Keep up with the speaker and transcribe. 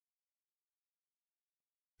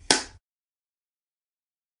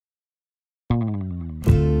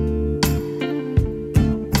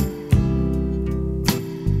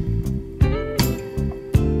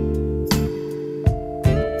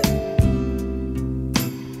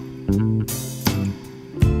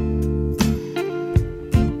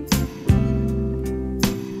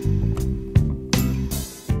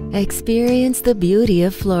Experience the beauty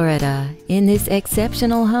of Florida in this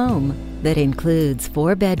exceptional home that includes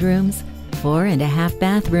 4 bedrooms, 4.5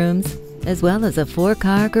 bathrooms, as well as a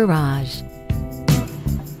 4-car garage.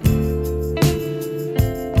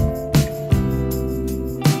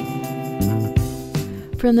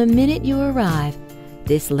 From the minute you arrive,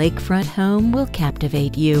 this lakefront home will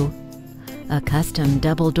captivate you. A custom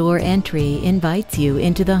double-door entry invites you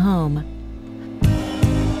into the home.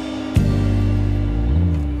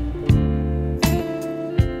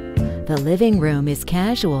 The living room is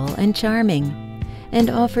casual and charming and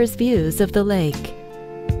offers views of the lake.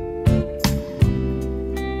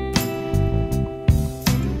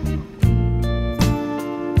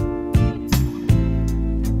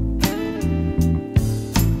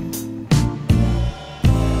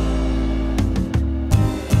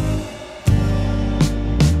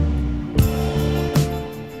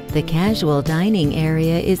 The casual dining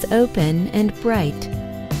area is open and bright.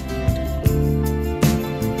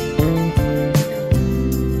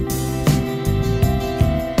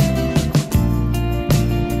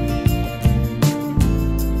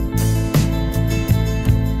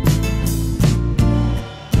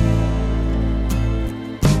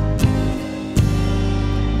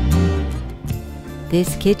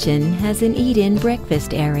 This kitchen has an eat-in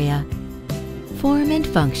breakfast area. Form and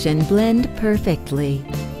function blend perfectly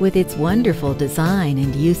with its wonderful design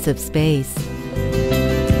and use of space.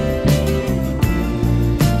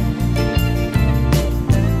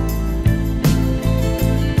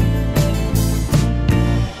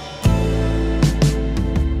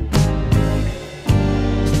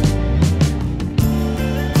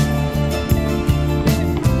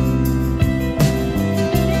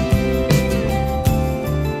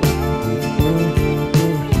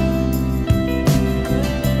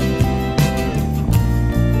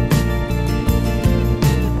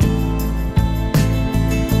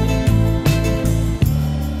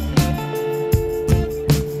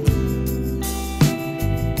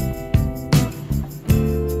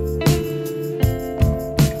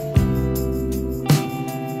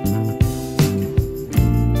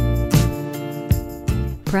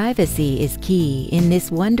 Privacy is key in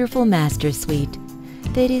this wonderful master suite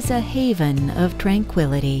that is a haven of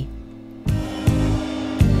tranquility.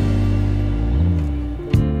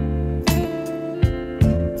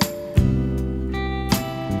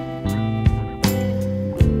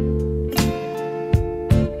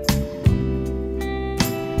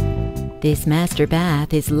 This master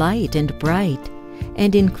bath is light and bright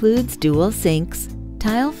and includes dual sinks,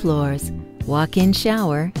 tile floors, walk-in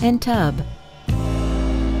shower, and tub.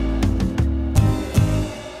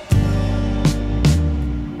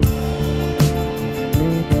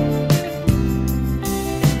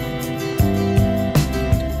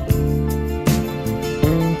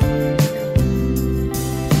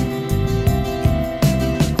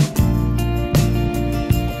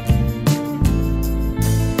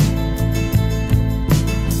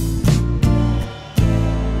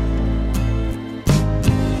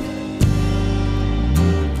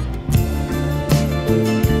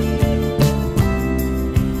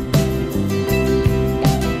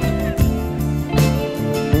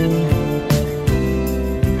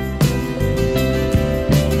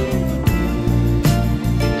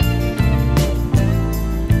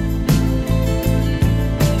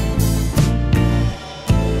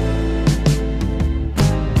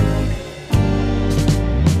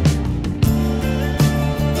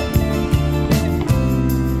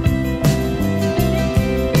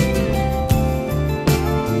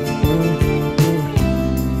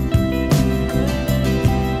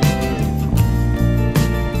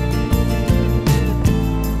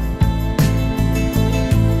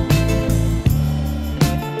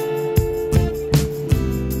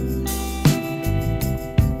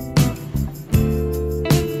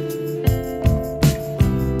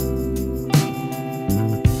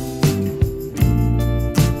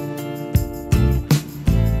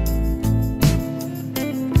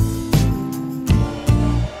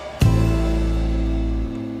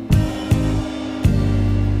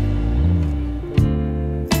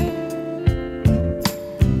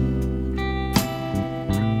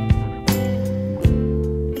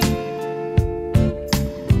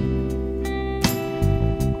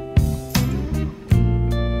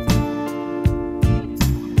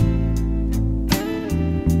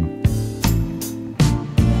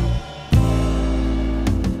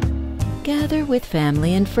 Gather with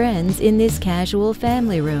family and friends in this casual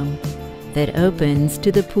family room that opens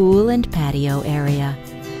to the pool and patio area.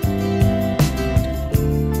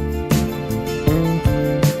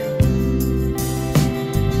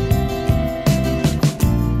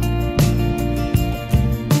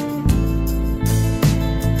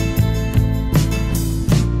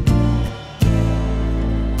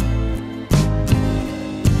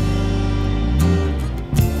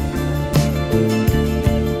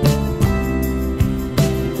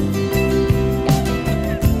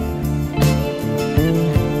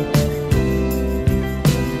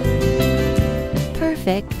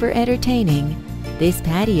 Perfect for entertaining, this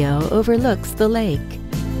patio overlooks the lake.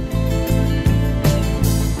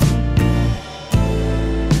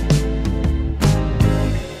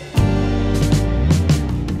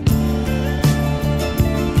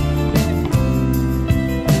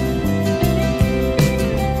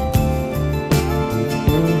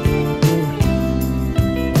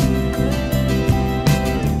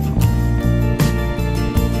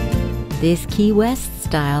 This Key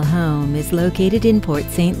West-style home is located in Port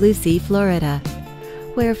St. Lucie, Florida,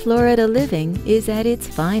 where Florida living is at its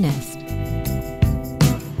finest.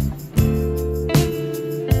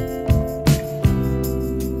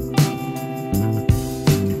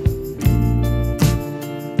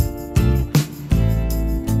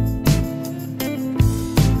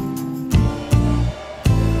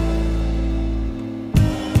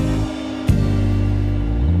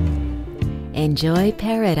 Enjoy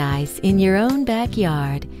paradise in your own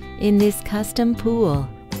backyard in this custom pool.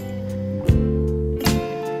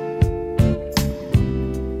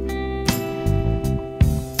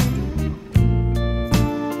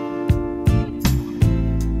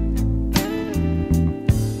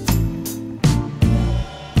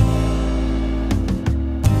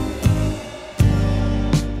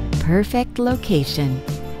 Perfect location,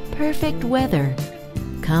 perfect weather.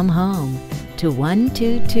 Come home to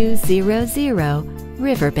 12200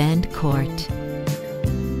 Riverbend Court.